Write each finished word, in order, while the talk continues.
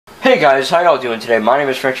Hey guys, how y'all doing today? My name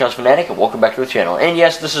is French House Fanatic and welcome back to the channel. And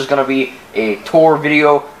yes, this is going to be a tour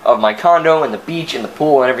video of my condo and the beach and the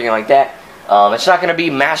pool and everything like that. It's not going to be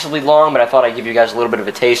massively long, but I thought I'd give you guys a little bit of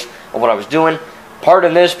a taste of what I was doing.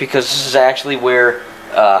 Pardon this because this is actually where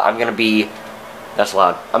I'm going to be, that's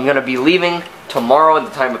loud, I'm going to be leaving tomorrow at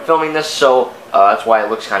the time of filming this, so that's why it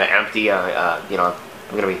looks kind of empty. You know,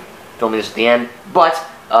 I'm going to be filming this at the end. But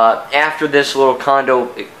after this little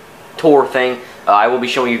condo tour thing, I will be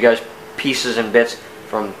showing you guys pieces and bits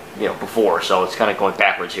from, before, so it's kind of going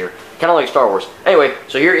backwards here. Kind of like Star Wars. Anyway,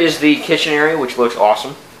 so here is the kitchen area, which looks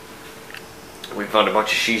awesome. We found a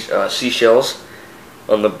bunch of seashells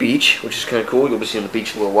on the beach, which is kind of cool. You'll be seeing the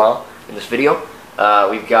beach in a little while in this video.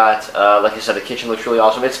 We've got, like I said, the kitchen looks really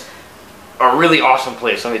awesome. It's a really awesome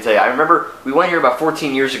place, let me tell you. I remember we went here about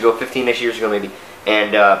 14 years ago, 15-ish years ago maybe,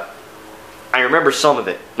 and I remember some of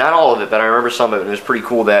it. Not all of it, but I remember some of it. And it was pretty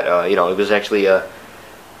cool that, it was actually, I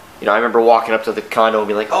remember walking up to the condo and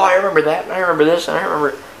being like, oh, I remember that, and I remember this, and I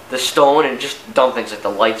remember the stone, and just dumb things like the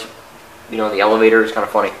lights, in the elevator. It's kind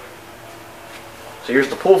of funny. So here's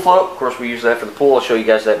the pool float. Of course, we use that for the pool. I'll show you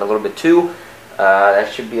guys that in a little bit, too.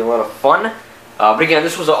 That should be a lot of fun. But again,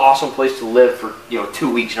 this was an awesome place to live for,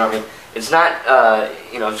 2 weeks, you know what I mean? It's not,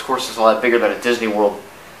 of course, it's a lot bigger than a Disney World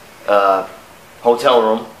hotel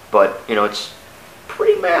room. But, it's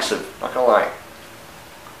pretty massive, not gonna lie.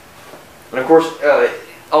 And of course,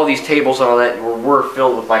 all these tables and all that were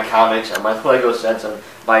filled with my comics and my Lego sets and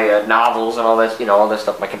my novels and all that, all that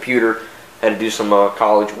stuff. My computer had to do some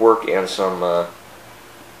college work and some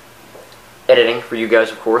editing for you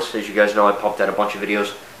guys, of course. As you guys know, I pumped out a bunch of videos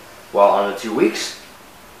while on the 2 weeks.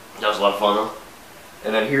 That was a lot of fun, though.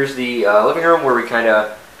 And then here's the living room where we kind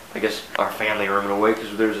of, I guess, our family room in a way,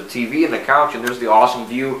 because there's a TV and the couch, and there's the awesome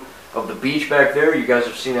view of the beach back there. You guys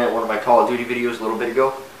have seen that in one of my Call of Duty videos a little bit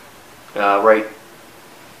ago.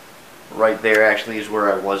 Right there actually is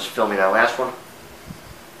where I was filming that last one.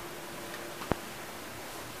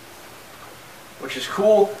 Which is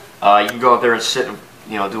cool. You can go out there and sit and,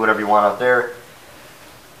 do whatever you want out there.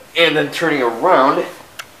 And then turning around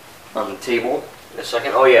on the table in a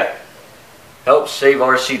second. Oh yeah. Help save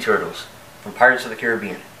our sea turtles from Pirates of the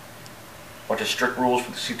Caribbean. Bunch of strict rules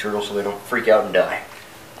for the sea turtles so they don't freak out and die.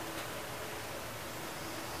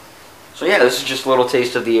 So yeah, this is just a little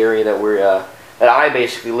taste of the area that we're that I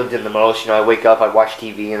basically lived in the most. I wake up, I watch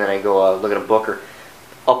TV, and then I go look at a book or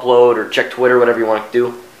upload or check Twitter, whatever you want to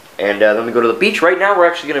do. And then we go to the beach. Right now, we're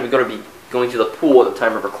actually going to be going to the pool at the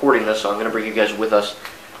time of recording this, so I'm going to bring you guys with us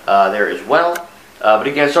there as well. But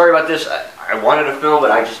again, sorry about this. I wanted to film,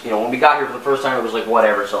 but I just, when we got here for the first time, it was like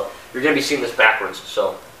whatever. So you're going to be seeing this backwards.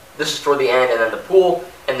 So this is toward the end, and then the pool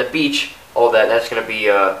and the beach, all that's going to be,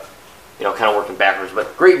 kind of working backwards.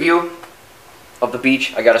 But great view of the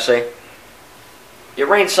beach, I gotta say. It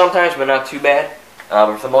rains sometimes, but not too bad.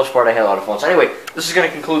 But for the most part, I had a lot of fun. So anyway, this is going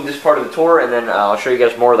to conclude this part of the tour, and then I'll show you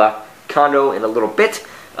guys more of the condo in a little bit.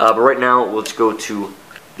 But right now, let's go to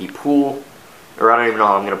the pool. Or I don't even know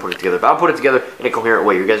how I'm going to put it together, but I'll put it together in a coherent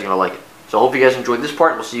way. You guys are going to like it. So I hope you guys enjoyed this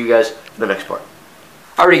part, and we'll see you guys in the next part.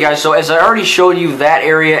 Alrighty guys, so as I already showed you that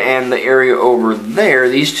area and the area over there,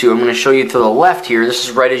 these two, I'm going to show you to the left here. This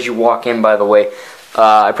is right as you walk in, by the way.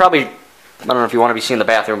 I don't know if you want to be seeing the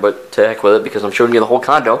bathroom, but to heck with it, because I'm showing you the whole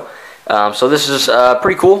condo. So this is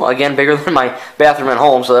pretty cool. Again, bigger than my bathroom at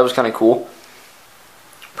home, so that was kind of cool.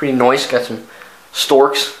 Pretty nice. Got some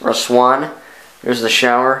storks, or a swan. There's the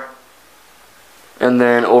shower. And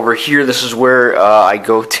then over here, this is where I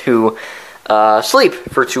go to sleep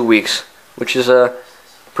for 2 weeks, which is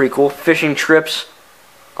pretty cool. Fishing trips,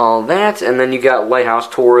 all that. And then you got lighthouse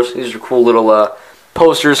tours. These are cool little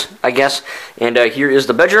posters, I guess. And here is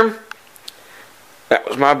the bedroom. That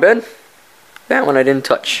was my bed. That one I didn't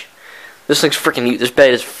touch. This thing's freaking huge. This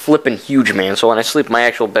bed is flipping huge, man. So when I sleep in my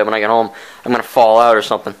actual bed when I get home, I'm going to fall out or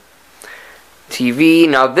something. TV.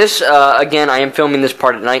 Now this, again, I am filming this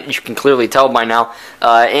part at night, as you can clearly tell by now.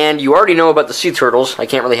 And you already know about the sea turtles. I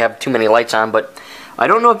can't really have too many lights on, but I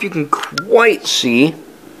don't know if you can quite see.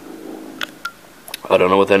 I don't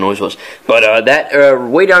know what that noise was. But that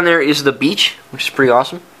way down there is the beach, which is pretty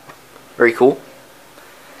awesome. Very cool.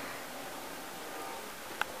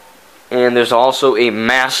 And there's also a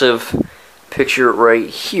massive picture right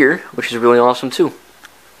here, which is really awesome too.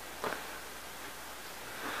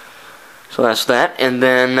 So that's that. And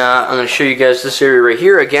then I'm going to show you guys this area right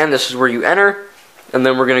here. Again, this is where you enter. And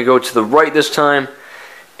then we're going to go to the right this time.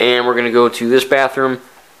 And we're going to go to this bathroom.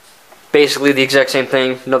 Basically the exact same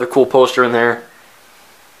thing. Another cool poster in there.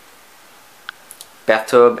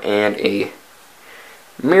 Bathtub and a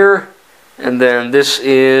mirror. And then this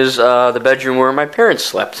is the bedroom where my parents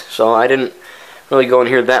slept. So I didn't really go in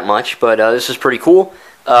here that much, but this is pretty cool.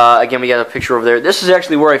 Again, we got a picture over there. This is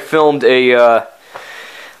actually where I filmed a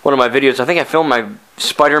one of my videos. I think I filmed my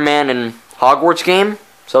Spider-Man and Hogwarts game,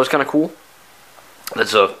 so that was kind of cool.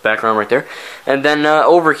 That's a background right there. And then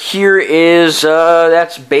over here is,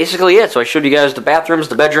 that's basically it. So I showed you guys the bathrooms,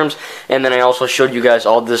 the bedrooms, and then I also showed you guys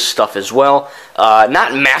all this stuff as well.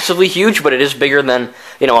 Not massively huge, but it is bigger than,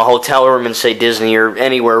 you know, a hotel room in, say, Disney or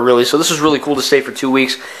anywhere, really. So this is really cool to stay for 2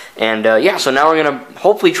 weeks. And, yeah, so now we're going to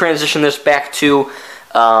hopefully transition this back to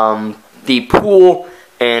the pool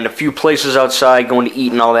and a few places outside, going to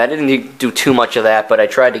eat and all that. I didn't do too much of that, but I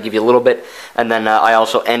tried to give you a little bit. And then I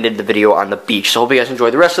also ended the video on the beach. So hope you guys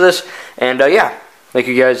enjoy the rest of this. And yeah, thank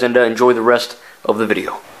you guys, and enjoy the rest of the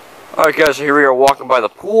video. Alright guys, so here we are walking by the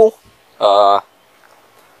pool.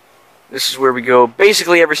 This is where we go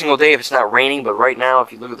basically every single day if it's not raining. But right now,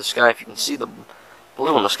 if you look at the sky, if you can see the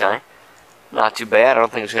blue in the sky, not too bad. I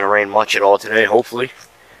don't think it's going to rain much at all today, hopefully.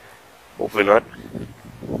 Hopefully not.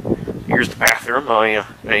 Here's the bathroom. Oh, yeah,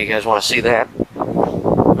 now you guys want to see that.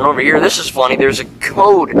 And over here, this is funny. There's a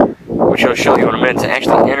code, which I'll show you in a minute, to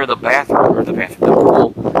actually enter the bathroom, or the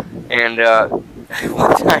pool. And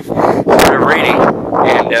one time, it started raining,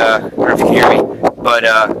 and I don't know if you can hear me, but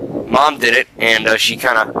Mom did it, and she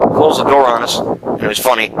kind of closed the door on us, and it was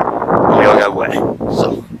funny. And we all got wet.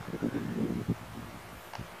 So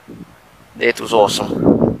it was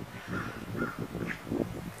awesome.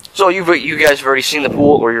 So you guys have already seen the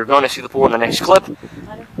pool, or you're going to see the pool in the next clip.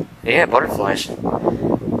 Yeah, butterflies.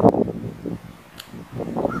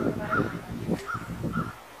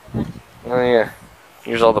 Oh yeah,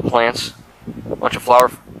 here's all the plants. Bunch of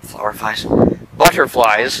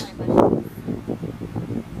butterflies.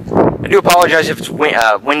 I do apologize if it's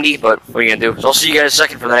windy, but what are you gonna do? So I'll see you guys in a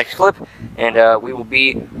second for the next clip, and we will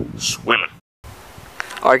be swimming.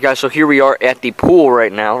 Alright guys, so here we are at the pool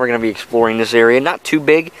right now. We're going to be exploring this area. Not too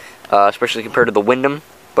big, especially compared to the Wyndham,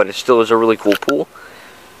 but it still is a really cool pool.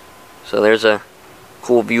 So there's a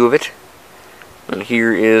cool view of it. And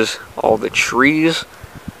here is all the trees.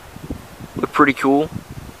 Look pretty cool.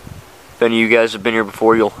 If any of you guys have been here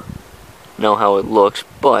before, you'll know how it looks.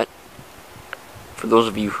 But for those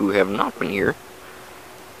of you who have not been here,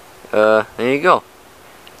 there you go.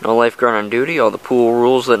 No lifeguard on duty, all the pool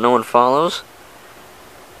rules that no one follows.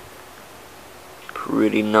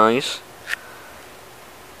 Pretty nice.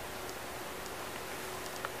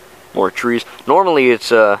 More trees. Normally it's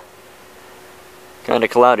kind of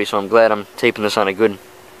cloudy, so I'm glad I'm taping this on a good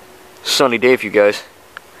sunny day for you guys.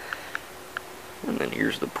 And then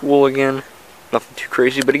here's the pool again. Nothing too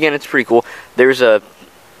crazy, but again, it's pretty cool. There's a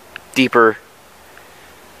deeper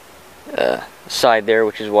side there,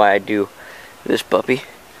 which is why I do this puppy.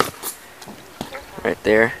 Right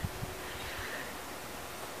there.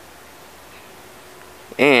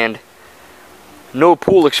 And no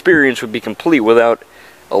pool experience would be complete without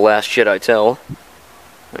a Last Jedi towel.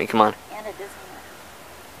 I mean, come on. And a Disney.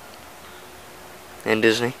 And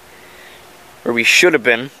Disney. Or we should have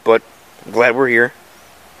been, but I'm glad we're here.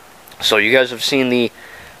 So you guys have seen the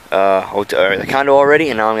hotel, the condo already,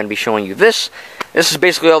 and now I'm going to be showing you this. This is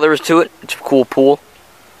basically all there is to it. It's a cool pool.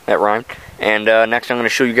 That rhymed. And next I'm going to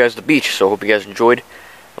show you guys the beach. So I hope you guys enjoyed.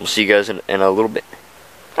 I'll see you guys in a little bit.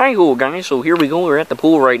 Hi, cool guys. So here we go. We're at the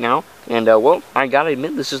pool right now, and well, I gotta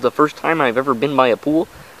admit, this is the first time I've ever been by a pool,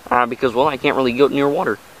 because well, I can't really go near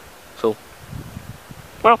water. So,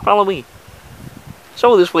 well, follow me.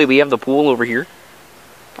 So this way we have the pool over here.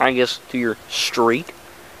 I guess to your straight,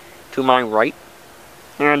 to my right,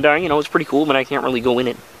 and you know, it's pretty cool, but I can't really go in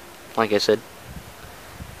it, like I said.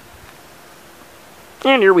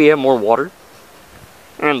 And here we have more water,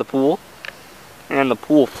 and the pool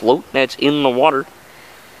float that's in the water.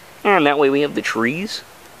 And that way we have the trees.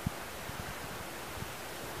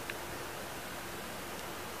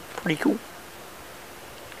 Pretty cool.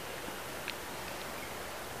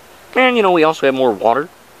 And, you know, we also have more water.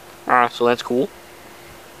 So that's cool.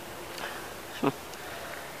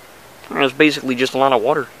 It's basically just a lot of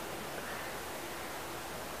water.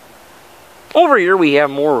 Over here we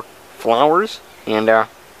have more flowers and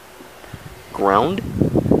ground.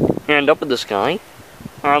 And up in the sky,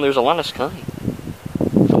 there's a lot of sky.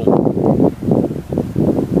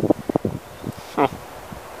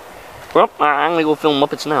 Well, I'm gonna go film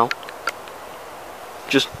Muppets now.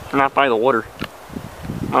 Just not by the water.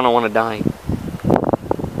 I don't want to die.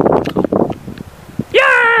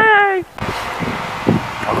 Yay!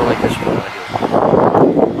 I'll go like this one.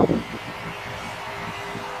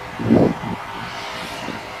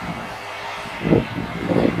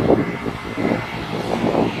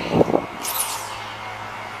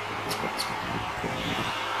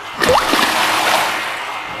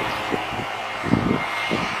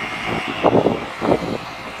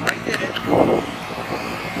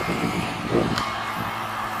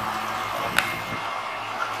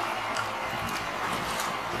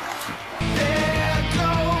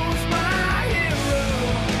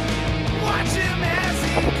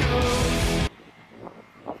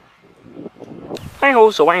 Hi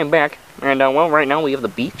ho, so I am back, and well, right now we have the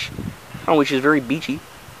beach, which is very beachy.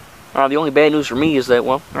 The only bad news for me is that,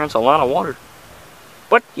 well, that's a lot of water.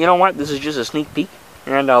 But, you know what, this is just a sneak peek,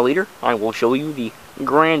 and later I will show you the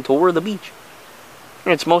grand tour of the beach.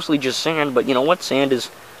 It's mostly just sand, but you know what, sand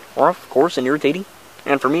is rough, coarse, and irritating,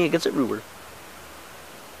 and for me it gets everywhere.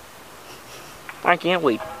 I can't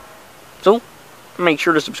wait. So, make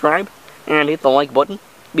sure to subscribe, and hit the like button,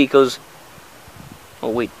 because...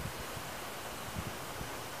 Oh, wait.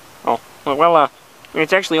 Oh, well,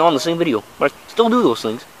 it's actually on the same video, but I still do those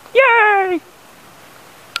things. Yay!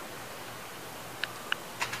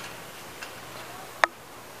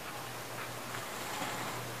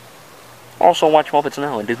 Also, watch Muppets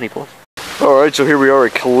Now on Disney+. Alright, so here we are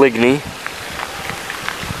at Caligny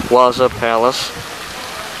Plaza Palace.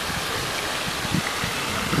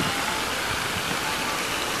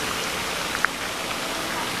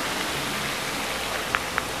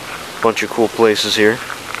 Bunch of cool places here,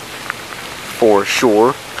 for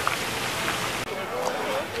sure.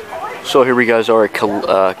 So here we guys are at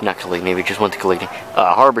not Caligny, we just went to Caligny,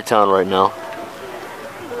 Harbor Town right now.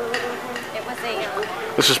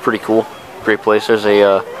 This is pretty cool, great place. There's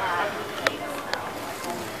a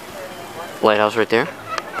lighthouse right there,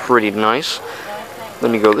 pretty nice.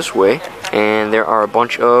 Then you go this way, and there are a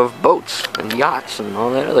bunch of boats and yachts and all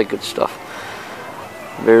that other good stuff.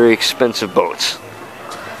 Very expensive boats.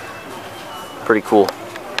 Pretty cool.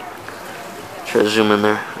 Try to zoom in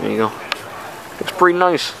there. There you go. It's pretty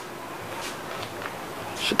nice.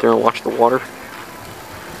 Sit there and watch the water.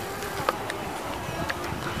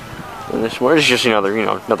 And this one is just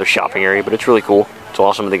another shopping area, but it's really cool. It's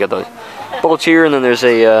awesome. They got the boats here, and then there's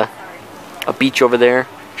a beach over there,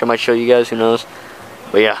 which I might show you guys. Who knows?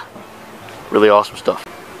 But yeah, really awesome stuff.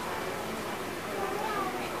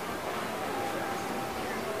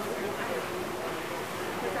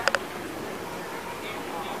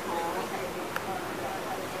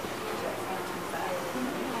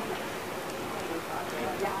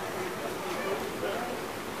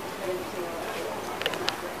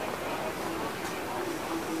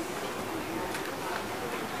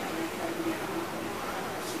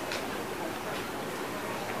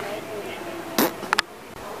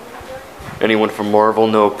 Anyone from Marvel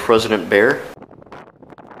know President Bear? I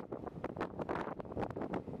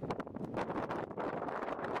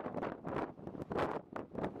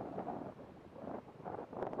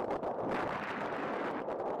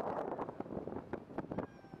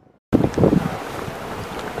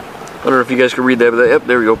don't know if you guys can read that, but yep,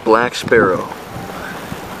 there we go, Black Sparrow.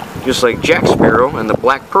 Just like Jack Sparrow and the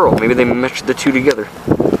Black Pearl. Maybe they meshed the two together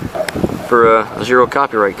for zero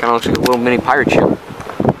copyright. Kind of looks like a little mini pirate ship.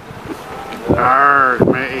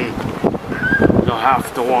 Arrgh, matey. You'll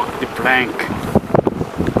have to walk the plank.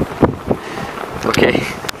 Okay.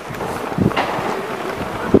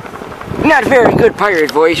 Not very good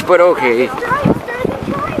pirate voice, but okay.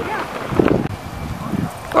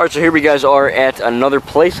 Alright, so here we guys are at another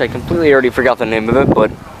place. I completely already forgot the name of it,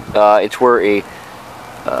 but it's where a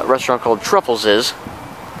restaurant called Truffles is.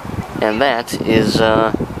 And that is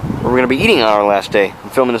where we're going to be eating on our last day. I'm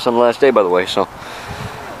filming this on the last day, by the way, so...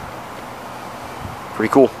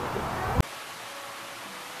 Pretty cool.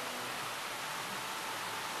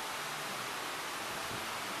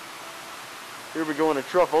 Here we go into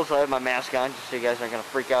Truffles. I have my mask on just so you guys aren't going to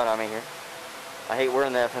freak out on me here. I hate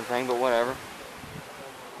wearing that thing, but whatever.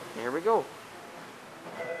 Here we go.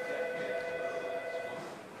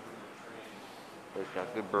 They've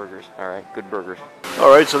got good burgers. Alright, good burgers.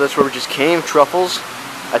 Alright, so that's where we just came, Truffles.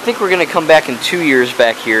 I think we're going to come back in 2 years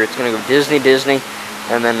back here. It's going to go Disney,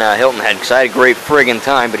 and then Hilton Head, because I had a great friggin'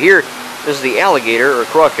 time. But here, this is the alligator, or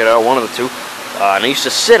crocodile, one of the two. And I used to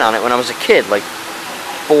sit on it when I was a kid, like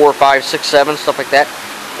 4, 5, 6, 7, stuff like that.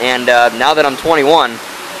 And now that I'm 21, I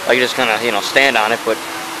can just kind of, stand on it, but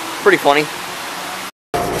pretty funny.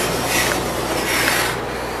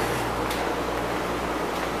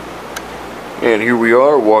 And here we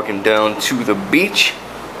are, walking down to the beach.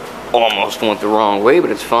 Almost went the wrong way, but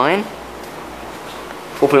it's fine.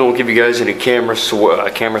 Hopefully I won't give you guys any camera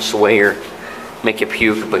sway or make you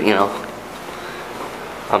puke, but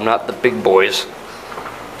I'm not the big boys.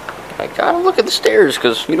 I gotta look at the stairs,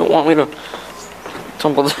 because you don't want me to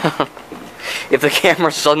tumble down. If the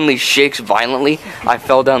camera suddenly shakes violently, I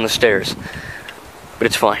fell down the stairs. But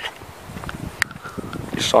it's fine.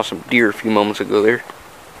 Just saw some deer a few moments ago there.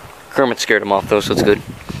 Kermit scared him off though, so it's good.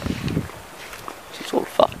 He's a little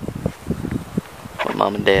fun. My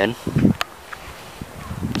mom and dad.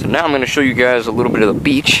 So now I'm going to show you guys a little bit of the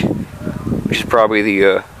beach, which is probably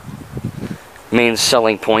the main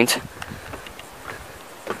selling point.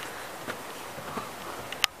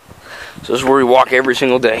 So So this is where we walk every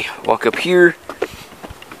single day. Walk up here.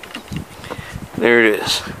 There it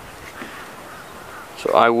is.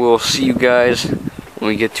 So I will see you guys when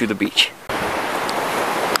we get to the beach.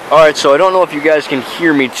 Alright, so I don't know if you guys can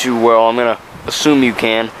hear me too well. I'm going to assume you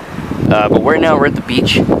can. But right now we're at the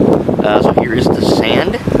beach. So here is the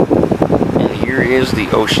sand. And here is the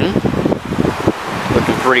ocean.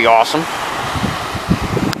 Looking pretty awesome.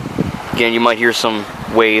 Again, you might hear some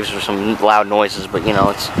waves or some loud noises, but you know,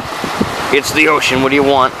 it's the ocean. What do you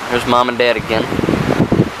want? There's Mom and Dad again.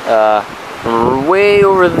 We're way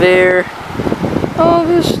over there. All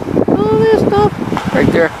this stuff right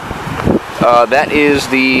there. That is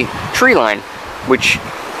the tree line, which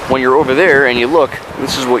when you're over there and you look,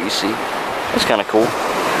 this is what you see. That's kind of cool.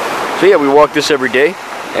 So yeah, we walk this every day,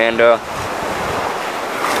 and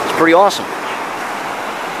it's pretty awesome.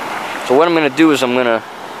 So what I'm going to do is I'm going to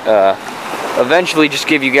eventually just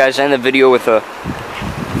give you guys end the video with a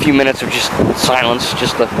few minutes of just silence,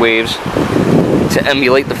 just the waves, to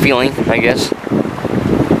emulate the feeling, I guess.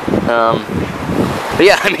 But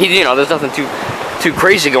yeah, I mean, you know, there's nothing too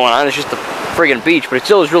crazy going on. It's just the friggin' beach, but it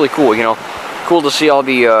still is really cool, you know. Cool to see all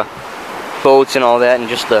the boats and all that, and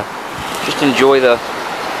just enjoy the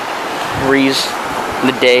breeze,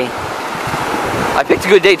 the day. I picked a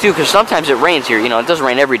good day too, because sometimes it rains here. You know, it doesn't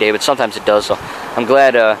rain every day, but sometimes it does. So I'm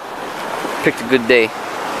glad picked a good day.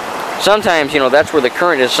 Sometimes, you know, that's where the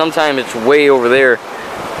current is. Sometimes it's way over there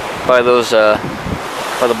by those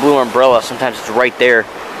by the blue umbrella. Sometimes it's right there.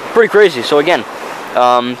 Pretty crazy. So again,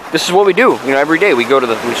 this is what we do. You know, every day we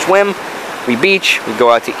swim, we beach, we go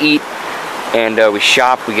out to eat, and we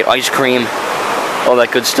shop. We get ice cream, all that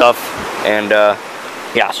good stuff. And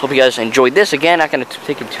yeah, so hope you guys enjoyed this. Again, not going to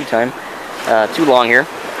take it too long here.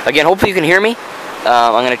 Again, hopefully you can hear me.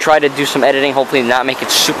 I'm going to try to do some editing, hopefully not make it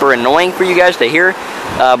super annoying for you guys to hear,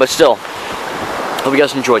 but still, hope you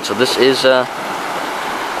guys enjoyed. So this is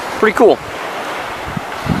pretty cool.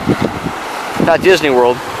 Not Disney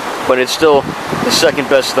World, but it's still the second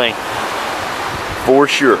best thing, for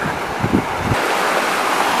sure.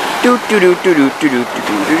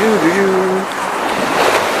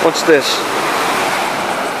 What's this?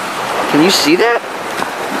 Can you see that?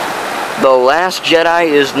 The Last Jedi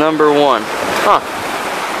is #1. Huh.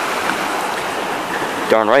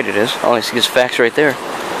 Darn right it is. All I see is facts right there.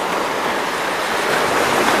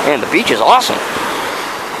 Man, the beach is awesome.